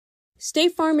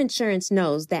State Farm Insurance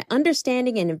knows that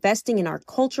understanding and investing in our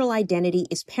cultural identity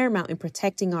is paramount in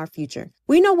protecting our future.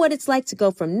 We know what it's like to go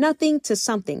from nothing to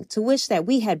something, to wish that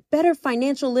we had better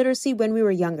financial literacy when we were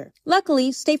younger.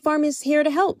 Luckily, State Farm is here to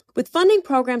help with funding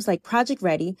programs like Project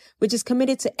Ready, which is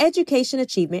committed to education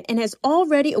achievement and has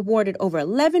already awarded over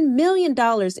 $11 million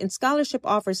in scholarship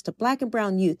offers to Black and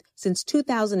brown youth since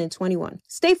 2021.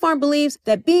 State Farm believes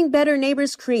that being better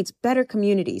neighbors creates better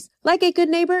communities. Like a good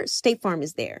neighbor, State Farm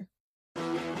is there.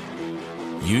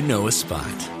 You know a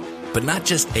spot, but not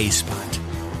just a spot,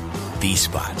 the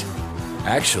spot.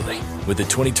 Actually, with the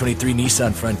 2023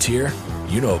 Nissan Frontier,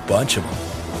 you know a bunch of them.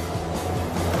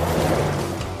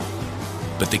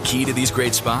 But the key to these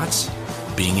great spots?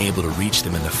 Being able to reach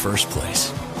them in the first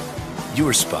place.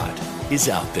 Your spot is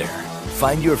out there.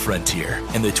 Find your Frontier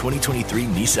in the 2023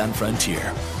 Nissan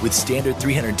Frontier with standard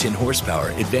 310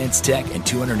 horsepower, advanced tech, and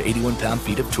 281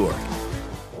 pound-feet of torque.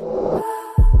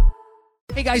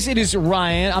 Hey guys, it is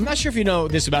Ryan. I'm not sure if you know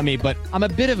this about me, but I'm a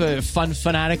bit of a fun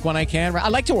fanatic when I can. I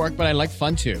like to work, but I like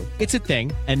fun too. It's a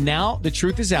thing. And now the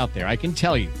truth is out there. I can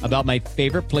tell you about my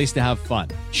favorite place to have fun.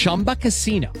 Chumba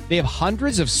Casino. They have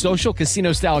hundreds of social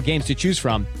casino style games to choose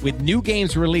from with new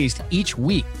games released each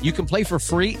week. You can play for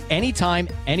free anytime,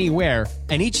 anywhere.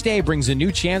 And each day brings a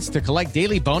new chance to collect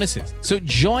daily bonuses. So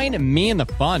join me in the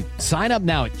fun. Sign up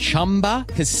now at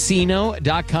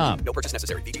ChumbaCasino.com. No purchase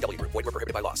necessary. VGW. Void where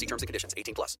prohibited by law. See terms and conditions.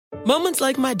 18+. Moments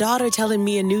like my daughter telling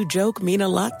me a new joke mean a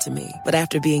lot to me. But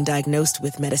after being diagnosed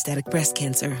with metastatic breast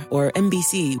cancer, or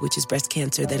MBC, which is breast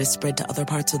cancer that is spread to other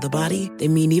parts of the body, they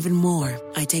mean even more.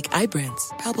 I take Ibrance,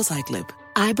 palbociclib.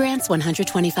 Ibrance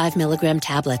 125 milligram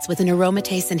tablets with an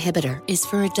aromatase inhibitor is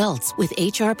for adults with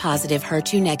HR-positive,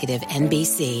 HER2-negative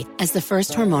MBC as the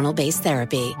first hormonal-based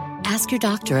therapy. Ask your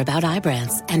doctor about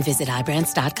Ibrance and visit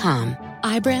Ibrance.com.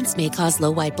 Ibrance may cause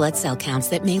low white blood cell counts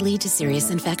that may lead to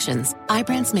serious infections.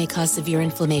 Ibrance may cause severe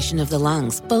inflammation of the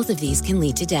lungs. Both of these can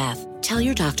lead to death. Tell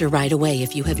your doctor right away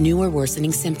if you have new or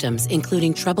worsening symptoms,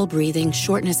 including trouble breathing,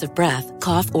 shortness of breath,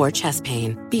 cough, or chest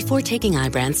pain. Before taking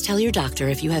Ibrance, tell your doctor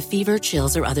if you have fever,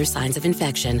 chills, or other signs of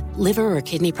infection, liver or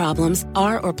kidney problems,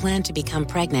 are or plan to become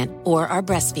pregnant, or are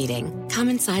breastfeeding.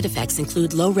 Common side effects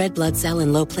include low red blood cell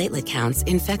and low platelet counts,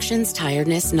 infections,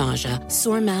 tiredness, nausea,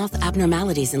 sore mouth,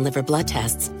 abnormalities in liver blood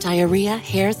tests, diarrhea,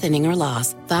 hair thinning or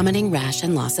loss, vomiting, rash,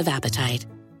 and loss of appetite.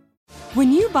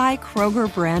 When you buy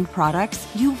Kroger brand products,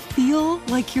 you feel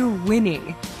like you're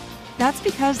winning. That's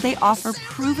because they offer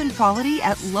proven quality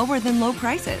at lower than low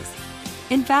prices.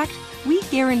 In fact, we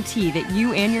guarantee that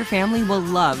you and your family will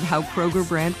love how Kroger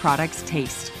brand products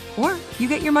taste, or you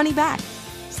get your money back.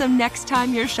 So next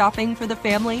time you're shopping for the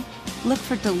family, look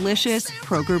for delicious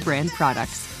Kroger brand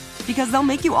products, because they'll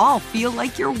make you all feel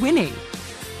like you're winning.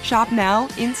 Shop now,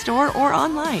 in-store, or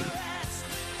online.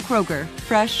 Kroger,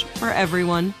 fresh for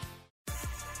everyone.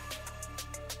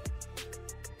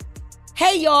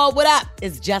 Hey y'all, what up?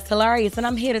 It's Jess Hilarious, and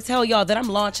I'm here to tell y'all that I'm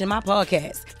launching my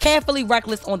podcast, Carefully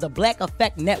Reckless, on the Black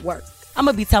Effect Network. I'm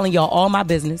gonna be telling y'all all my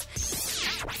business.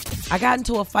 I got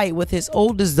into a fight with his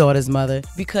oldest daughter's mother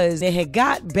because it had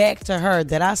got back to her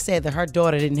that I said that her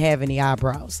daughter didn't have any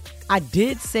eyebrows. I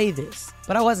did say this,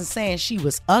 but I wasn't saying she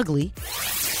was ugly.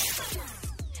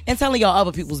 And telling y'all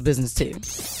other people's business too.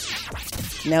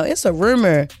 Now, it's a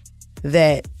rumor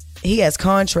that he has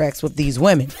contracts with these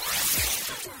women.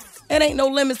 It ain't no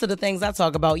limits to the things I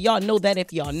talk about. Y'all know that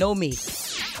if y'all know me.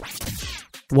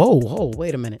 Whoa,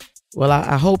 wait a minute. Well,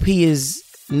 I hope he is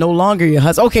no longer your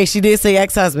husband. Okay, she did say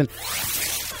ex-husband.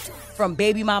 From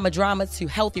baby mama drama to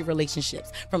healthy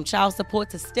relationships, from child support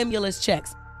to stimulus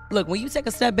checks. Look, when you take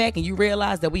a step back and you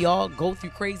realize that we all go through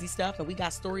crazy stuff and we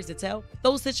got stories to tell,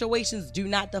 those situations do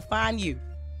not define you.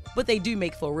 But they do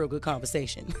make for a real good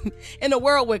conversation. In a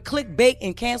world where clickbait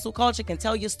and cancel culture can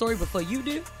tell your story before you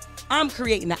do, I'm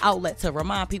creating an outlet to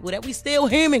remind people that we still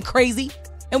human crazy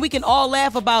and we can all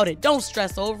laugh about it. Don't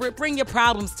stress over it. Bring your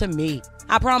problems to me.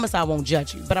 I promise I won't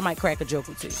judge you, but I might crack a joke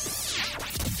or two.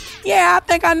 Yeah, I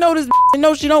think I know this.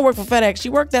 No, she don't work for FedEx. She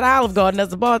worked at Olive Garden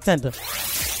as a bartender.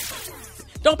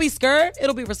 Don't be scared.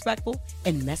 It'll be respectful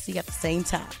and messy at the same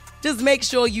time. Just make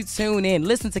sure you tune in.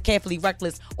 Listen to Carefully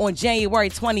Reckless on January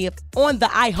 20th on the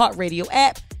iHeartRadio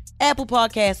app, Apple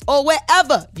Podcasts, or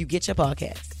wherever you get your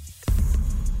podcasts.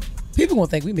 People gonna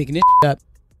think we making this up.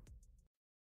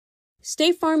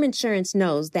 State Farm Insurance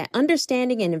knows that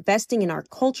understanding and investing in our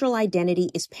cultural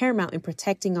identity is paramount in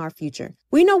protecting our future.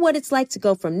 We know what it's like to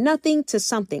go from nothing to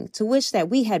something, to wish that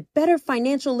we had better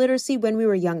financial literacy when we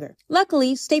were younger.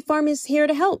 Luckily, State Farm is here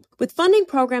to help with funding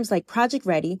programs like Project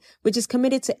Ready, which is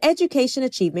committed to education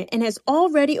achievement and has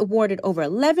already awarded over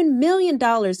 $11 million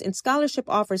in scholarship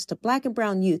offers to Black and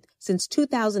Brown youth since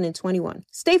 2021.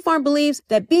 State Farm believes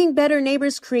that being better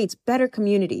neighbors creates better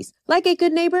communities. Like a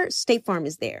good neighbor, State Farm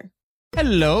is there.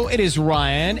 Hello, it is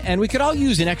Ryan, and we could all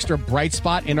use an extra bright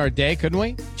spot in our day, couldn't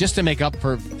we? Just to make up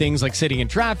for things like sitting in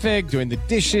traffic, doing the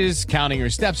dishes, counting your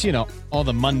steps, you know, all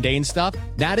the mundane stuff.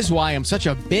 That is why I'm such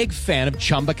a big fan of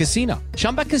Chumba Casino.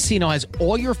 Chumba Casino has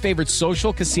all your favorite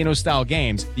social casino-style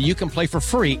games that you can play for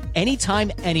free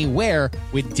anytime, anywhere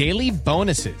with daily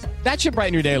bonuses. That should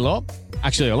brighten your day a little.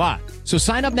 Actually, a lot. So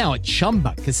sign up now at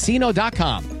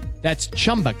ChumbaCasino.com. That's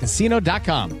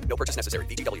ChumbaCasino.com. No purchase necessary.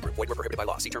 VGW Group. Void where prohibited by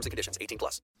law. See terms and conditions.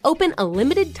 18+. Open a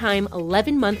limited-time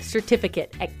 11-month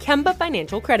certificate at Kemba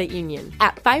Financial Credit Union.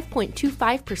 At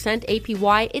 5.25%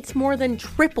 APY, it's more than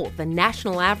triple the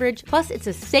national average, plus it's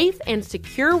a safe and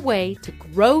secure way to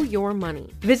grow your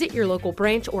money. Visit your local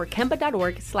branch or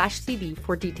kemba.org/CD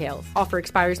for details. Offer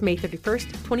expires May 31st,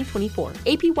 2024.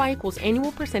 APY equals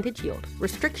annual percentage yield.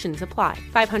 Restrictions apply.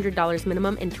 $500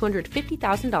 minimum and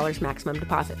 $250,000 maximum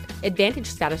deposit. Advantage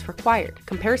status required.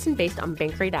 Comparison based on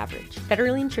bank rate average.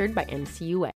 Federally insured by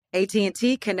NCUA.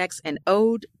 AT&T connects an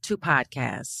ode to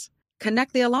podcasts.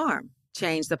 Connect the alarm.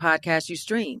 Change the podcast you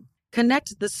stream.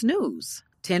 Connect the snooze.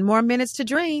 10 more minutes to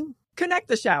dream. Connect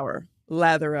the shower.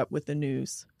 Lather up with the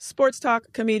news. Sports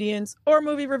talk, comedians, or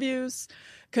movie reviews.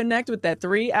 Connect with that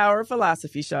 3-hour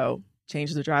philosophy show.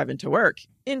 Change the drive into work.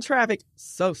 In traffic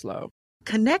so slow.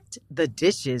 Connect the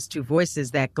dishes to voices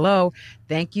that glow.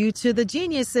 Thank you to the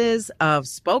geniuses of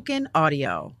spoken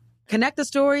audio. Connect the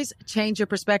stories, change your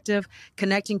perspective.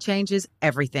 Connecting changes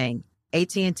everything.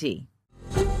 AT&T.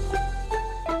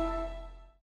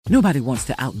 Nobody wants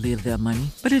to outlive their money,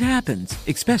 but it happens,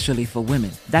 especially for women.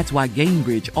 That's why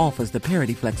Gainbridge offers the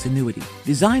Parity Flex annuity,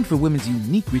 designed for women's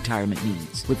unique retirement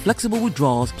needs, with flexible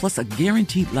withdrawals plus a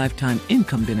guaranteed lifetime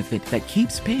income benefit that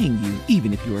keeps paying you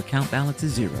even if your account balance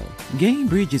is zero.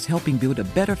 Gainbridge is helping build a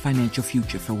better financial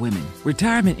future for women.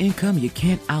 Retirement income you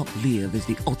can't outlive is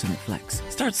the ultimate flex.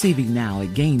 Start saving now at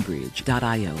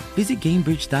Gainbridge.io. Visit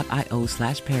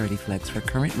Gainbridge.io/ParityFlex for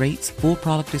current rates, full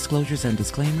product disclosures and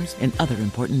disclaimers, and other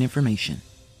important information.